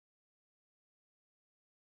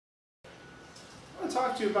to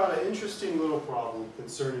talk to you about an interesting little problem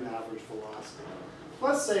concerning average velocity.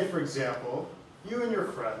 Let's say, for example, you and your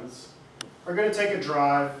friends are going to take a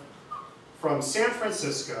drive from San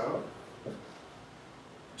Francisco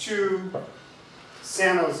to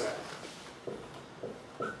San Jose.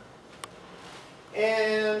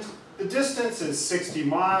 And the distance is 60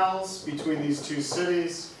 miles between these two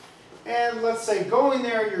cities. And let's say going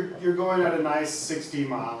there, you're going at a nice 60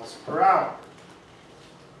 miles per hour.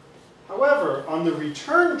 However, on the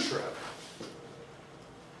return trip,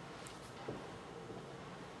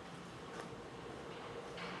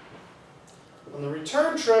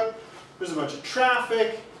 there's a bunch of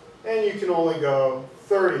traffic, and you can only go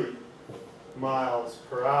 30 miles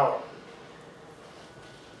per hour.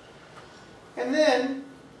 And then,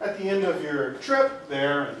 at the end of your trip,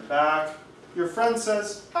 there and back, your friend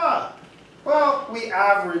says, well, we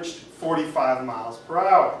averaged 45 miles per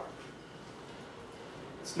hour.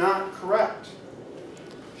 It's not correct.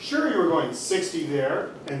 Sure, you were going 60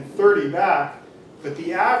 there and 30 back, but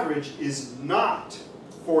the average is not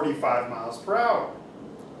 45 miles per hour.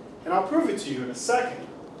 And I'll prove it to you in a second.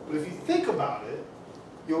 But if you think about it,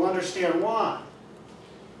 you'll understand why.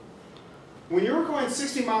 When you were going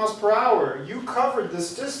 60 miles per hour, you covered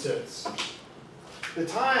this distance. The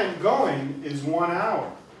time going is 1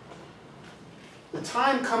 hour. The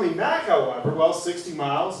time coming back, however, well, 60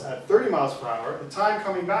 miles at 30 miles per hour, the time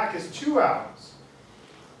coming back is 2 hours.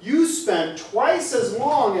 You spent twice as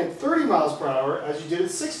long at 30 miles per hour as you did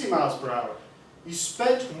at 60 miles per hour. You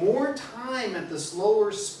spent more time at this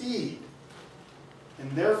lower speed,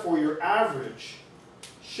 and therefore your average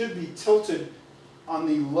should be tilted on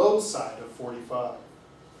the low side of 45.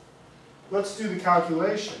 Let's do the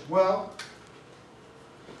calculation. Well,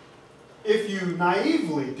 if you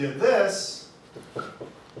naively did this,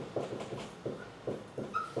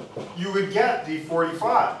 you would get the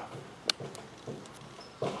 45.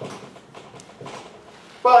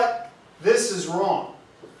 But this is wrong.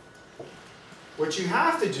 What you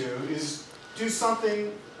have to do is do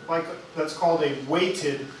something that's called a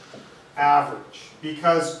weighted average,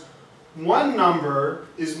 because one number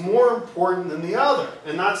is more important than the other,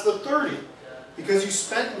 and that's the 30, because you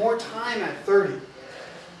spent more time at 30.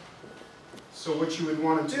 So what you would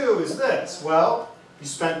want to do is this. Well, you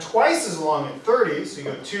spent twice as long at 30, so you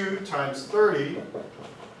go 2 times 30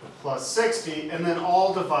 plus 60, and then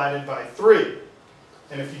all divided by 3.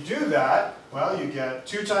 And if you do that, well, you get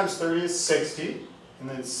 2 times 30 is 60, and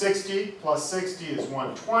then 60 plus 60 is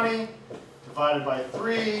 120, divided by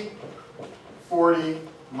 3, 40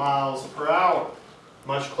 miles per hour.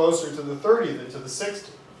 Much closer to the 30 than to the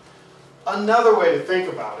 60. Another way to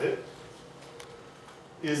think about it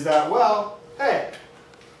is that, well, hey,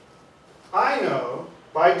 I know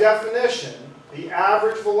by definition the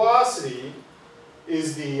average velocity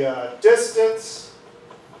is the distance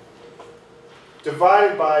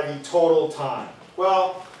divided by the total time.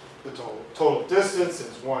 Well, the total distance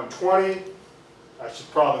is 120. I should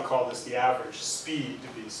probably call this the average speed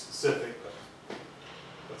to be specific, but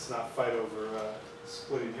let's not fight over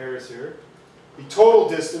splitting hairs here. The total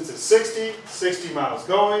distance is 60 miles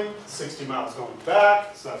going, 60 miles going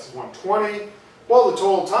back, so that's 120. Well, the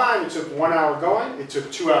total time, it took 1 hour going, it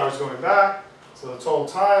took 2 hours going back, so the total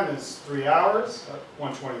time is 3 hours,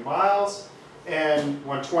 120 miles, and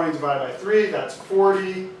 120 divided by 3, that's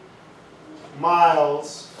 40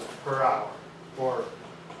 miles per hour, or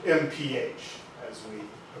mph, as we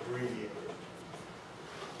abbreviate it.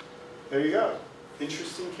 There you go.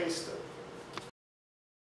 Interesting case study.